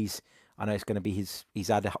be Ollie's, I know it's going to be he's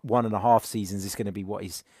had 1.5 seasons, it's going to be what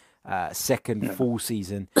his second full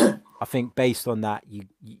season. I think based on that,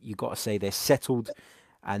 you got to say they're settled,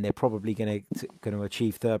 and they're probably going to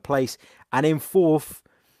achieve third place. And in fourth,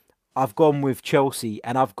 I've gone with Chelsea,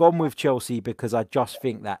 and I've gone with Chelsea because I just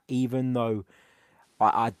think that even though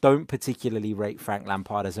I don't particularly rate Frank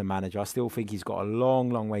Lampard as a manager, I still think he's got a long,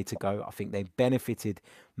 long way to go. I think they benefited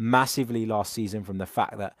massively last season from the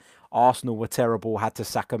fact that Arsenal were terrible, had to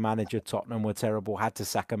sack a manager. Tottenham were terrible, had to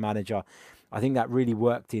sack a manager. I think that really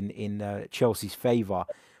worked in Chelsea's favour.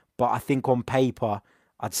 But I think on paper,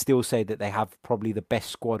 I'd still say that they have probably the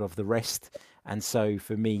best squad of the rest. And so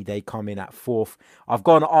for me, they come in at fourth. I've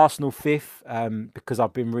gone Arsenal fifth because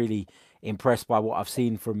I've been really impressed by what I've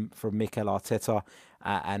seen from Mikel Arteta.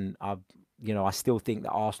 And I still think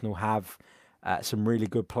that Arsenal have some really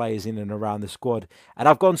good players in and around the squad. And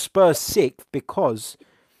I've gone Spurs sixth because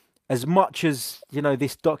as much as,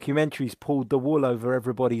 this documentary's pulled the wool over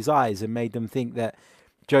everybody's eyes and made them think that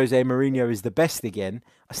Jose Mourinho is the best again,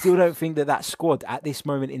 I still don't think that squad at this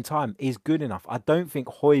moment in time is good enough. I don't think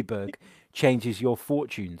Højbjerg changes your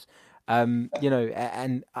fortunes. And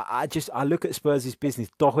I look at Spurs' business,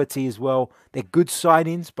 Doherty as well. They're good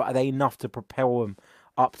signings, but are they enough to propel them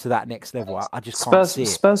up to that next level? I just can't see it.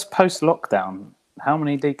 Spurs post lockdown. How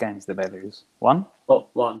many league games did they lose? One.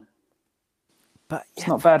 One. But It's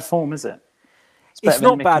not bad form, is it? It's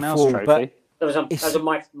not bad form, but there was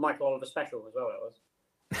a Michael Oliver special as well. It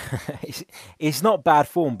was. It's not bad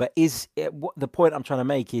form, but what the point I'm trying to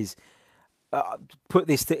make is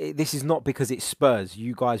this is not because it's Spurs.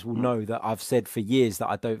 You guys will know that I've said for years that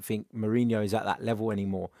I don't think Mourinho is at that level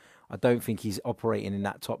anymore. I don't think he's operating in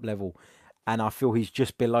that top level, and I feel he's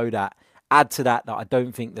just below that. Add to that I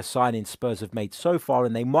don't think the signings Spurs have made so far,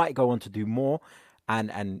 and they might go on to do more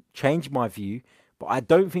and change my view, but I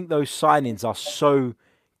don't think those signings are so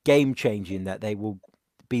game-changing that they will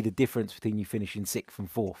be the difference between you finishing 6th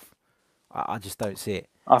and 4th. I just don't see it.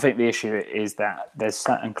 I think the issue is that there's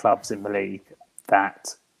certain clubs in the league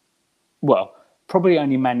that, well, probably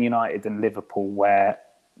only Man United and Liverpool, where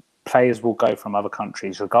players will go from other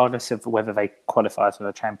countries, regardless of whether they qualify for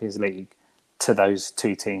the Champions League, to those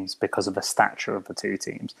two teams because of the stature of the two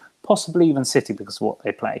teams. Possibly even City because of what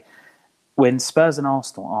they play. When Spurs and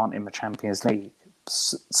Arsenal aren't in the Champions League,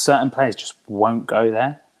 certain players just won't go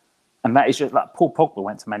there. And that is just like Paul Pogba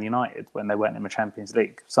went to Man United when they weren't in the Champions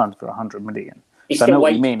League, signed for 100 million. So I know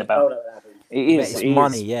what you mean about it. It's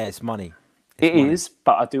money, yeah, it's money. It is,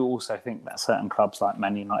 but I do also think that certain clubs like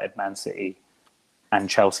Man United, Man City, and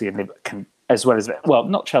Chelsea and Liverpool can, as well as, well,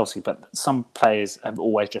 not Chelsea, but some players have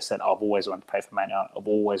always just said, I've always wanted to play for Man United, I've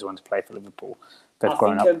always wanted to play for Liverpool. They've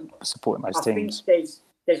grown up supporting those teams. I think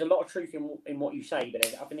there's a lot of truth in what you say, but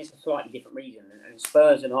I think it's a slightly different reason. And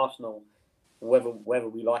Spurs and Arsenal, whether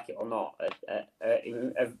we like it or not, are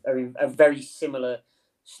in a very similar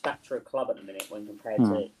stature of club at the minute when compared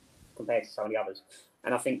to some of the others.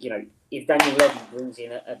 And I think, if Daniel Levy brings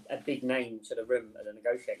in a big name to the room at the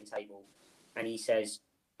negotiating table and he says,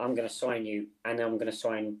 I'm going to sign you and I'm going to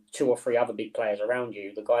sign 2 or 3 other big players around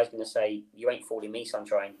you, the guy's going to say, you ain't fooling me,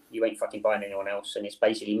 sunshine. You ain't fucking buying anyone else. And it's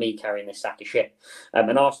basically me carrying this sack of shit.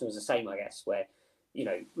 And Arsenal's the same, I guess, where,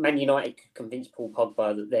 Man United could convince Paul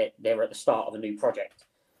Pogba that they're at the start of a new project.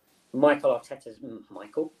 Michael Arteta's...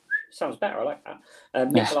 Michael? Sounds better, I like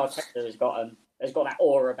that. Michael Arteta has got that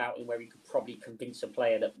aura about him where he could probably convince a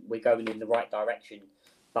player that we're going in the right direction.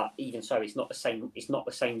 But even so, it's not the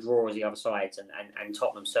same draw as the other sides, and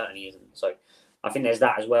Tottenham certainly isn't. So I think there's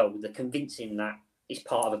that as well. The convincing that it's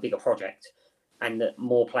part of a bigger project, and that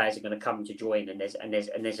more players are going to come to join, and there's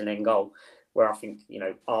an end goal. Where I think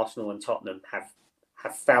Arsenal and Tottenham have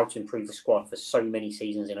failed to improve the squad for so many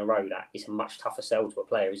seasons in a row that it's a much tougher sell to a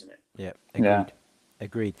player, isn't it? Yeah, agreed. Yeah.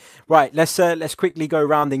 Agreed. Right, let's quickly go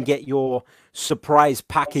around and get your surprise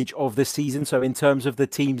package of the season. So in terms of the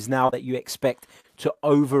teams now that you expect to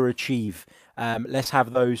overachieve, let's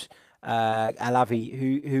have those.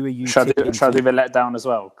 Alavi, who are you? Shall I do the letdown as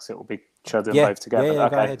well? Because it will be. Shall I do them both together? Yeah,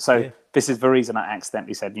 okay. So this is the reason I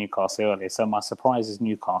accidentally said Newcastle earlier. So my surprise is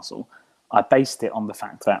Newcastle. I based it on the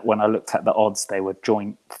fact that when I looked at the odds, they were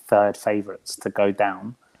joint third favourites to go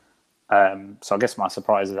down. So I guess my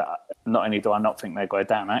surprise is that not only do I not think they'll go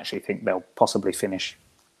down, I actually think they'll possibly finish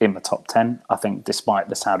in the top 10. I think despite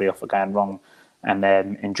the Saudi offer going wrong and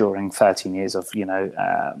then enduring 13 years of,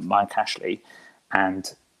 Mike Ashley,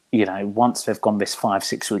 and, once they've gone this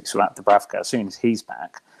 5-6 weeks without Dubravka, as soon as he's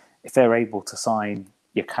back, if they're able to sign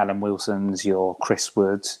your Callum Wilsons, your Chris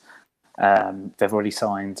Woods, they've already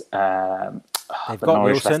signed they've got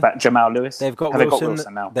Wilson. Left back, Jamal Lewis. They've got Wilson. Wilson. They've got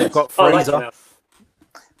Wilson now. They've got Fraser.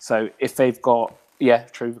 So if they've got,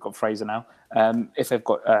 we've got Fraser now. If they've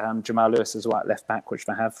got Jamal Lewis as well at left back, which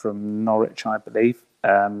they have from Norwich, I believe.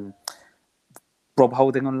 Rob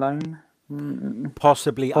Holding on loan?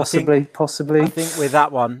 Possibly. I think with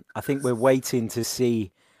that one, I think we're waiting to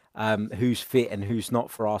see who's fit and who's not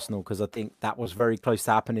for Arsenal, because I think that was very close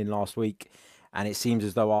to happening last week. And it seems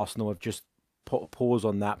as though Arsenal have just put a pause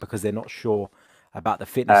on that because they're not sure about the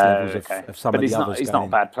fitness levels of some of the others. He's not a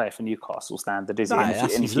bad player for Newcastle standard, is he? No,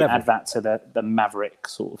 and if you add that to the Maverick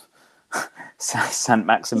sort of Saint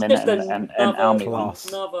Maximin and Almiron.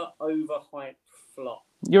 Another overhyped flop.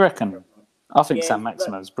 You reckon? I think Saint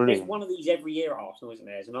Maximin's brilliant. There's one of these every year at Arsenal, isn't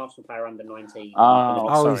there? There's an Arsenal player under 19.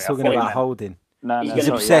 Sorry, he's talking about Holding. He's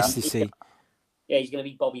obsessed, you see. Yeah, he's going to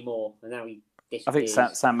be Bobby Moore, and now he disappears. I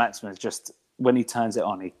think Saint Maximin's just, when he turns it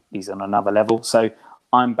on, he's on another level. So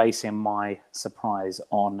I'm basing my surprise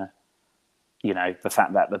on, the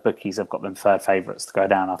fact that the bookies have got them third favourites to go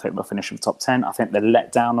down. I think they'll finish in the top 10. I think the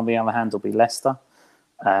letdown, on the other hand, will be Leicester.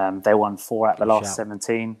 They won 4 out of the last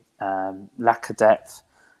 17. Lack of depth.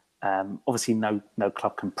 Obviously, no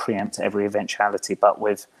club can preempt every eventuality, but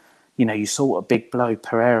with, you saw a big blow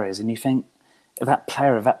Pereira's, and you think if that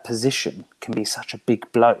player of that position can be such a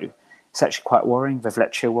big blow, it's actually quite worrying. They've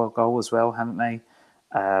let Chilwell go as well, haven't they?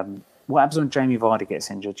 What happens when Jamie Vardy gets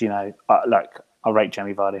injured? I rate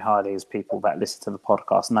Jamie Vardy highly, as people that listen to the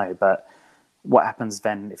podcast know, but what happens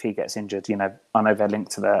then if he gets injured? I know they're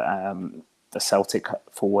linked to the Celtic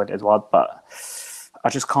forward Edouard, but I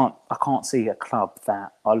can't see a club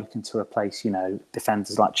that are looking to replace,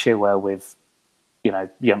 defenders like Chilwell with,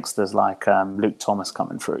 youngsters like Luke Thomas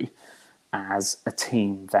coming through as a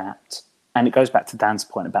team that, and it goes back to Dan's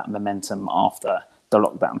point about momentum after the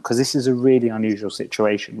lockdown, because this is a really unusual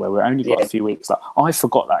situation where we're only got a few weeks. Like, I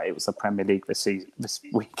forgot that it was the Premier League this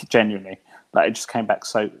week, genuinely. Like, it just came back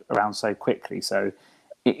around so quickly. So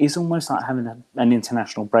it is almost like having an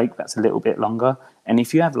international break that's a little bit longer. And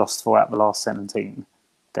if you have lost 4 out of the last 17,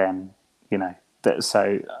 then,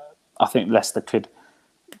 so I think Leicester could...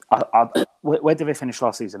 where did they finish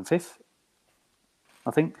last season? 5th?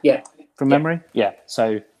 I think? Yeah. From memory? Yeah.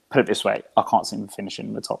 So put it this way, I can't see them finishing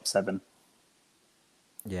in the top 7.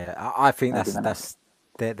 Yeah, I think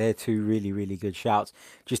they're 2 really, really good shouts.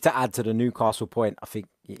 Just to add to the Newcastle point, I think,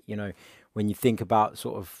 when you think about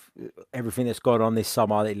sort of everything that's gone on this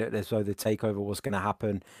summer, it looked as though the takeover was going to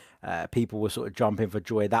happen. People were sort of jumping for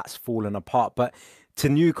joy. That's fallen apart. But to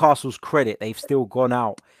Newcastle's credit, they've still gone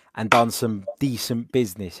out and done some decent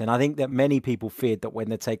business. And I think that many people feared that when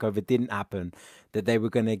the takeover didn't happen, that they were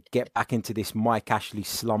going to get back into this Mike Ashley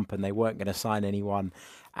slump and they weren't going to sign anyone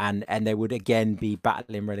and they would again be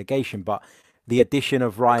battling relegation. But the addition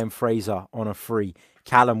of Ryan Fraser on a free,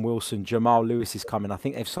 Callum Wilson, Jamal Lewis is coming. I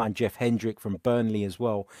think they've signed Jeff Hendrick from Burnley as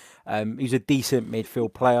well. He's a decent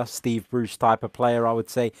midfield player, Steve Bruce type of player, I would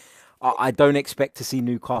say. I don't expect to see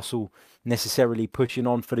Newcastle necessarily pushing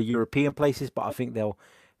on for the European places, but I think they'll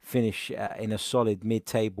finish in a solid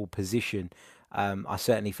mid-table position. I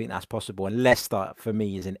certainly think that's possible. And Leicester, for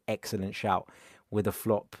me, is an excellent shout with a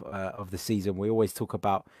flop of the season. We always talk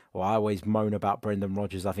about, or I always moan about Brendan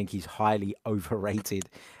Rodgers. I think he's highly overrated.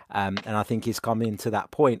 And I think he's coming to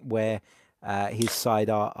that point where his side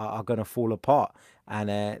are going to fall apart. And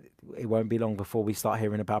it won't be long before we start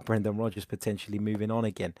hearing about Brendan Rodgers potentially moving on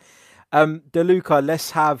again. De Luca,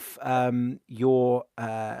 let's have your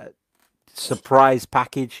surprise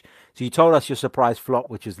package. So you told us your surprise flop,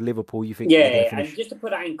 which is Liverpool. You think? Yeah, and just to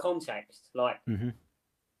put that in context, like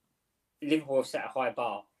Liverpool have set a high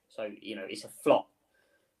bar, so it's a flop.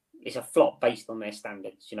 It's a flop based on their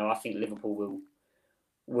standards. I think Liverpool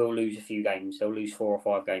will lose a few games. They'll lose 4 or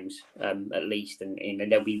 5 games at least, and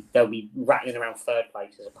they'll be rattling around 3rd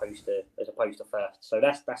place as opposed to 1st. So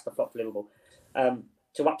that's the flop for Liverpool.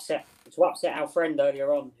 To upset our friend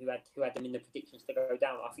earlier on, who had them in the predictions to go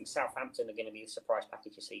down, I think Southampton are going to be the surprise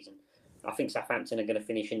package this season. I think Southampton are going to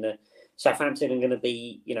finish Southampton are going to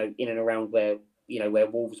be in and around where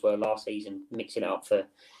Wolves were last season, mixing it up for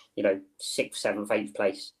 6th, 7th, 8th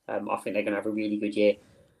place. I think they're going to have a really good year.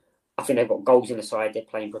 I think they've got goals in the side. They're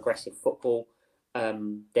playing progressive football.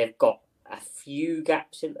 They've got a few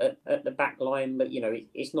gaps at the back line, but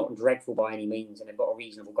it's not dreadful by any means, and they've got a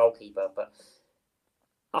reasonable goalkeeper. But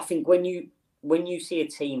I think when you see a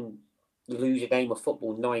team lose a game of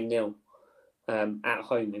football 9-0 at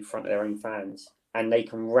home in front of their own fans, and they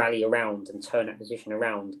can rally around and turn that position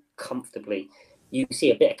around comfortably, you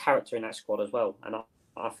see a bit of character in that squad as well. And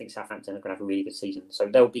I think Southampton are going to have a really good season. So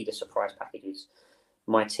they'll be the surprise packages.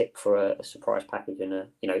 My tip for a surprise package and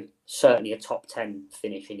certainly a top 10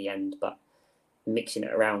 finish in the end, but mixing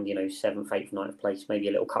it around, 7th, 8th, 9th place, maybe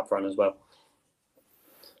a little cup run as well.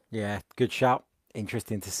 Yeah, good shout.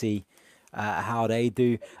 Interesting to see how they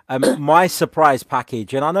do. My surprise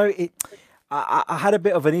package, and I know I had a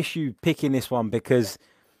bit of an issue picking this one because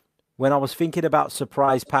when I was thinking about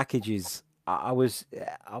surprise packages, I was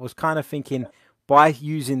kind of thinking by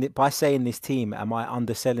saying this team, am I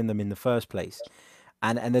underselling them in the first place?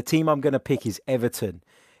 And the team I'm going to pick is Everton.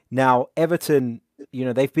 Now, Everton,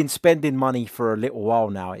 they've been spending money for a little while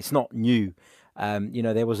now. It's not new.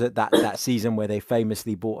 There was that season where they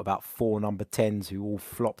famously bought about 4 number 10s who all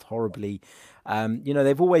flopped horribly.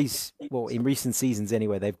 They've always, in recent seasons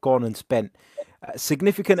anyway, they've gone and spent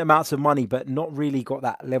significant amounts of money, but not really got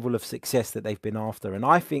that level of success that they've been after. And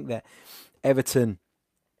I think that Everton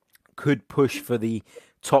could push for the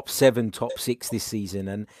top 7, top 6 this season.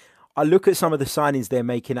 And I look at some of the signings they're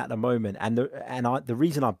making at the moment, and the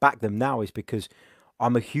reason I back them now is because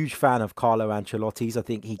I'm a huge fan of Carlo Ancelotti's. I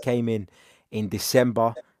think he came in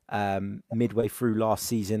December, midway through last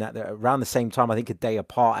season, around the same time, I think a day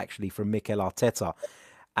apart actually from Mikel Arteta.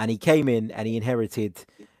 And he came in and he inherited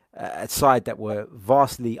a side that were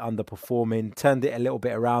vastly underperforming, turned it a little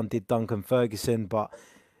bit around, did Duncan Ferguson, but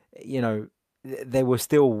you know, they were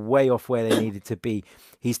still way off where they needed to be.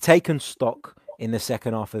 He's taken stock in the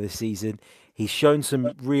second half of the season. He's shown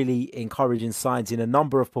some really encouraging signs in a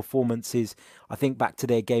number of performances. I think back to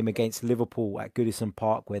their game against Liverpool at Goodison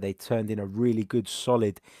Park, where they turned in a really good,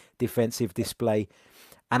 solid defensive display.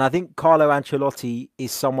 And I think Carlo Ancelotti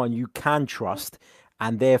is someone you can trust,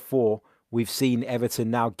 and therefore we've seen Everton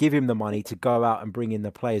now give him the money to go out and bring in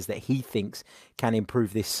the players that he thinks can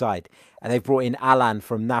improve this side. And they've brought in Alan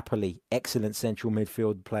from Napoli, excellent central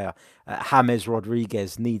midfield player. James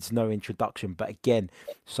Rodriguez needs no introduction, but again,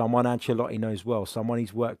 someone Ancelotti knows well, someone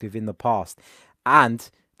he's worked with in the past. And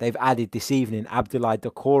they've added this evening Abdoulaye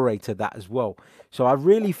Doucouré to that as well. So I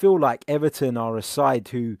really feel like Everton are a side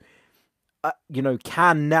who,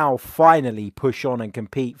 can now finally push on and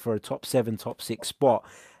compete for a top 7, top 6 spot.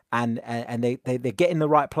 And they're getting the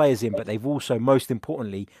right players in, but they've also, most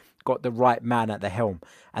importantly, got the right man at the helm.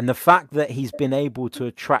 And the fact that he's been able to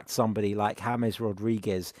attract somebody like James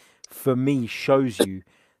Rodriguez, for me, shows you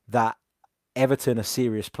that Everton are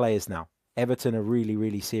serious players now. Everton are really,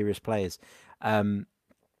 really serious players. And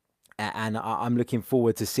I'm looking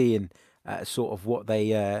forward to seeing sort of what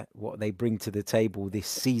they bring to the table this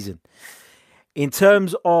season. In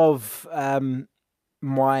terms of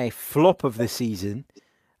my flop of the season,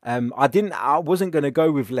 I wasn't going to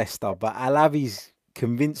go with Leicester, but Alavi's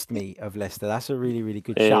convinced me of Leicester. That's a really, really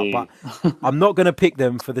good shout. But I'm not going to pick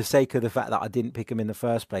them for the sake of the fact that I didn't pick them in the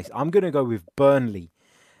first place. I'm going to go with Burnley.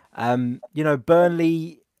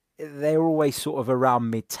 Burnley, they're always sort of around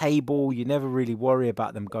mid-table. You never really worry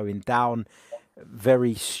about them going down.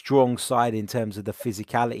 Very strong side in terms of the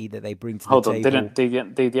physicality that they bring to the table. Hold on,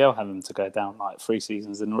 didn't DDL have them to go down like 3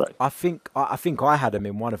 seasons in a row? I think I had them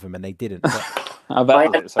in one of them and they didn't. But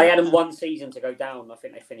I had them 1 season to go down. I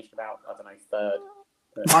think they finished about, I don't know, 3rd.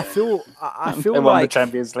 But, I feel they like won the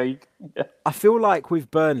Champions League. Yeah. I feel like with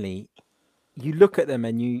Burnley, you look at them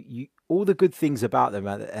and you all the good things about them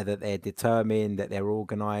are that they're determined, that they're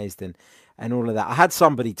organised, and all of that. I had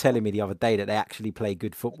somebody telling me the other day that they actually play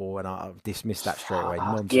good football, and I dismissed that straight away.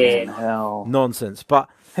 Nonsense. Yeah. Nonsense. But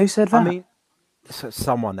who said that? I mean,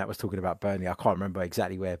 someone that was talking about Burnley. I can't remember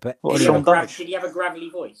exactly where. But anyway. Did he have a gravelly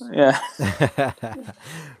voice? Yeah.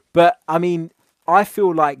 But I mean, I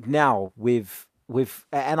feel like now with,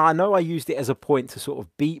 and I know I used it as a point to sort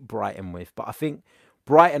of beat Brighton with, but I think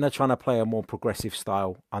Brighton are trying to play a more progressive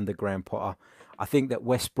style under Graham Potter. I think that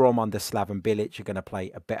West Brom under Slaven Bilic are going to play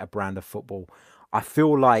a better brand of football. I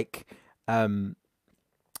feel like,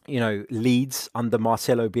 Leeds under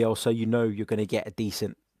Marcelo Bielsa, you're going to get a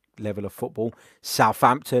decent level of football.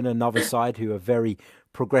 Southampton, another side who are very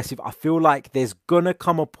progressive. I feel like there's going to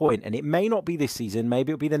come a point, and it may not be this season,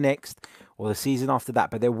 maybe it'll be the next or the season after that,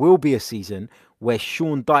 but there will be a season where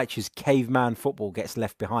Sean Dyche's caveman football gets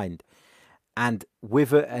left behind. And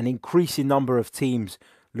with an increasing number of teams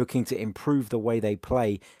looking to improve the way they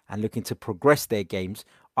play and looking to progress their games,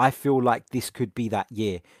 I feel like this could be that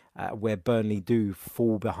year where Burnley do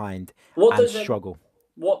fall behind and struggle.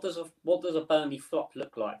 What does a Burnley flop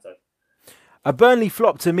look like, though? A Burnley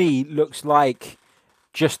flop to me looks like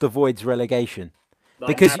just avoids relegation.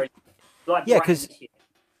 Because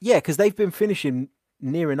they've been finishing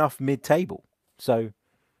near enough mid-table. So,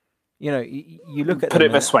 you look at put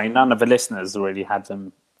it this way, none of the listeners really had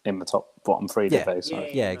them in the bottom 3 did they?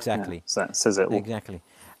 Yeah, exactly. Yeah, so that says it all. Exactly.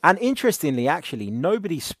 And interestingly, actually,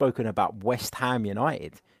 nobody's spoken about West Ham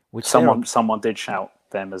United, which someone did shout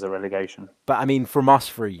them as a relegation. But I mean, from us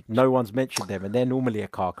 3, no one's mentioned them, and they're normally a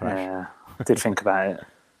car crash. Yeah, I did think about it.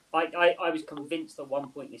 I was convinced at one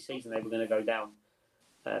point this season they were going to go down.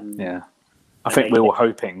 Yeah. I think we were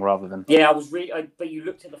hoping rather than... Yeah, I was really... but you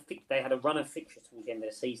looked at they had a run of fixtures towards the end of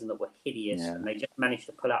the season that were hideous, and they just managed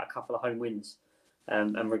to pull out a couple of home wins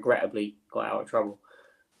and regrettably got out of trouble,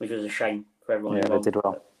 which was a shame for everyone involved. They did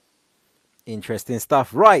well. Interesting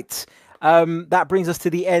stuff. Right. That brings us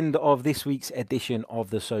to the end of this week's edition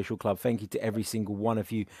of the Social Club. Thank you to every single one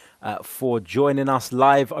of you for joining us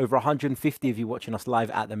live. Over 150 of you watching us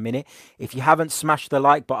live at the minute. If you haven't smashed the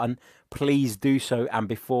like button, please do so. And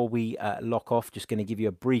before we lock off, just going to give you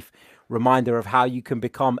a brief reminder of how you can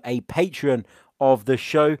become a patron of the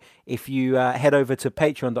show. If you head over to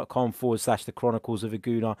patreon.com/The Chronicles of a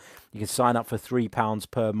Gooner, you can sign up for £3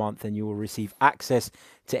 per month and you will receive access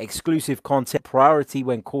to exclusive content, priority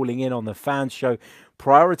when calling in on the fans show,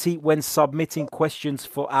 priority when submitting questions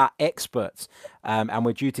for our experts. And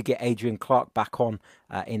we're due to get Adrian Clark back on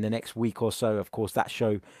in the next week or so. Of course, that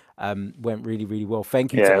show went really, really well.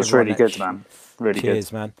 Thank you to everyone. Yeah, it was really good, man. Really Cheers,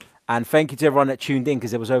 good. Man. And thank you to everyone that tuned in,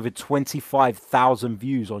 because there was over 25,000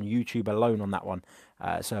 views on YouTube alone on that one.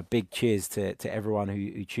 So a big cheers to everyone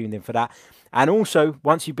who tuned in for that. And also,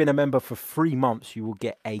 once you've been a member for 3 months, you will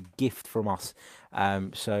get a gift from us.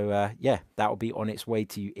 Yeah, that will be on its way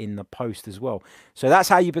to you in the post as well. So that's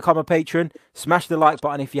how you become a patron. Smash the like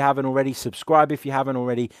button if you haven't already. Subscribe if you haven't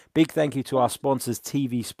already. Big thank you to our sponsors,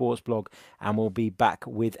 TV Sports Blog. And we'll be back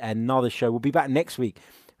with another show. We'll be back next week,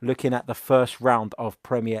 looking at the first round of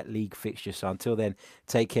Premier League fixtures. So until then,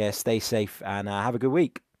 take care, stay safe, and have a good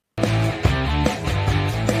week.